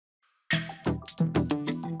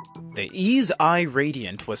The Eazeye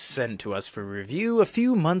Radiant was sent to us for review a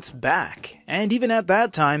few months back, and even at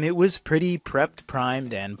that time it was pretty prepped,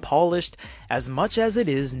 primed, and polished as much as it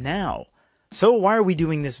is now. So why are we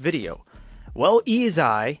doing this video? Well,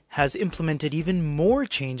 Eazeye has implemented even more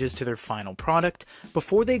changes to their final product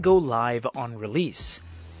before they go live on release.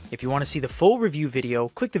 If you want to see the full review video,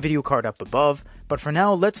 click the video card up above, but for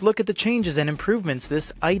now let's look at the changes and improvements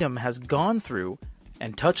this item has gone through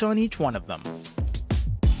and touch on each one of them.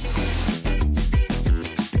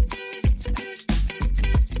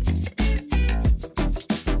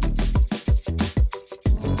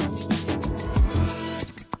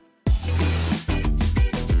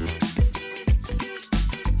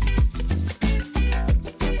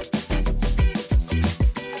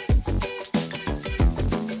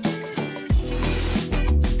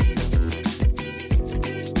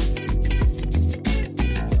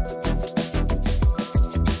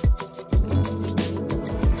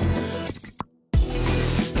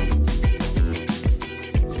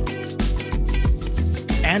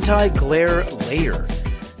 AntiGlare Layer.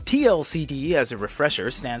 TLCD, as a refresher,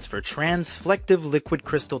 stands for Transflective Liquid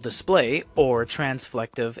Crystal Display, or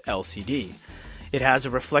Transflective LCD. It has a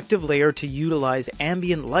reflective layer to utilize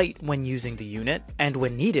ambient light when using the unit, and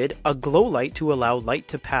when needed, a glow light to allow light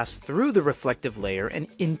to pass through the reflective layer and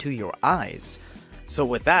into your eyes. So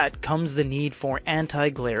with that comes the need for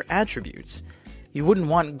anti-glare attributes. You wouldn't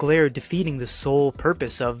want glare defeating the sole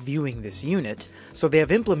purpose of viewing this unit, so they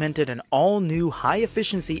have implemented an all-new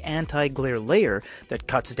high-efficiency anti-glare layer that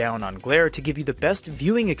cuts down on glare to give you the best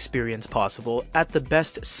viewing experience possible at the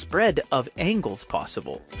best spread of angles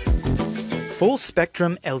possible. Full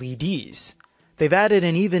spectrum LEDs. They've added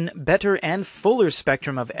an even better and fuller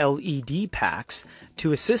spectrum of LED packs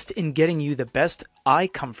to assist in getting you the best eye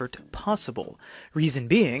comfort possible. Reason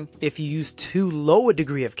being, if you use too low a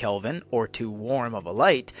degree of Kelvin, or too warm of a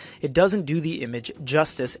light, it doesn't do the image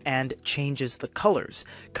justice and changes the colors.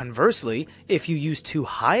 Conversely, if you use too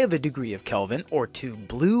high of a degree of Kelvin, or too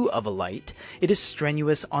blue of a light, it is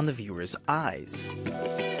strenuous on the viewer's eyes.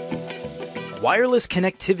 Wireless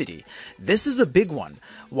connectivity. This is a big one.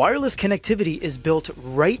 Wireless connectivity is built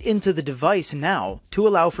right into the device now to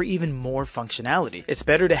allow for even more functionality. It's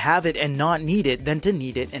better to have it and not need it than to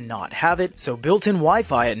need it and not have it, so built-in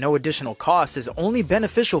Wi-Fi at no additional cost is only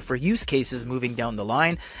beneficial for use cases moving down the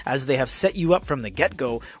line, as they have set you up from the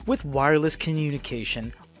get-go with wireless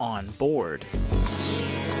communication on board.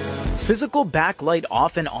 Physical backlight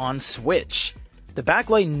off and on switch. The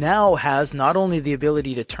backlight now has not only the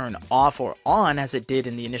ability to turn off or on as it did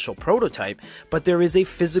in the initial prototype, but there is a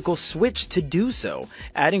physical switch to do so,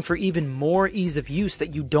 adding for even more ease of use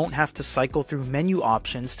that you don't have to cycle through menu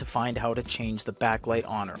options to find how to change the backlight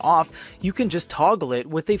on or off. You can just toggle it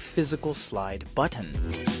with a physical slide button.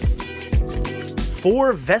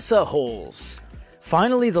 4 VESA holes.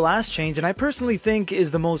 Finally, the last change, and I personally think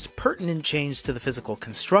is the most pertinent change to the physical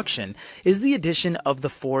construction, is the addition of the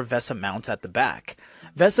 4 VESA mounts at the back.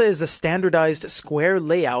 VESA is a standardized square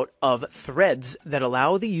layout of threads that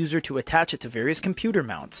allow the user to attach it to various computer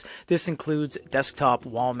mounts. This includes desktop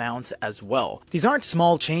wall mounts as well. These aren't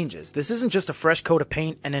small changes. This isn't just a fresh coat of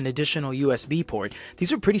paint and an additional USB port.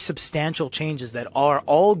 These are pretty substantial changes that are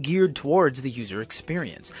all geared towards the user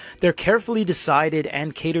experience. They're carefully decided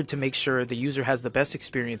and catered to make sure the user has the best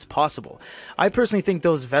experience possible. I personally think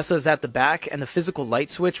those VESAs at the back and the physical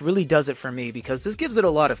light switch really does it for me, because this gives it a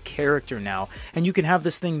lot of character now, and you can have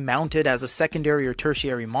this thing mounted as a secondary or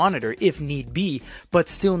tertiary monitor if need be, but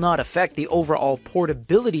still not affect the overall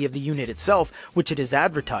portability of the unit itself, which it is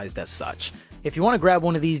advertised as such. If you want to grab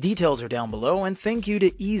one of these, details are down below, and thank you to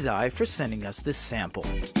Eazeye for sending us this sample.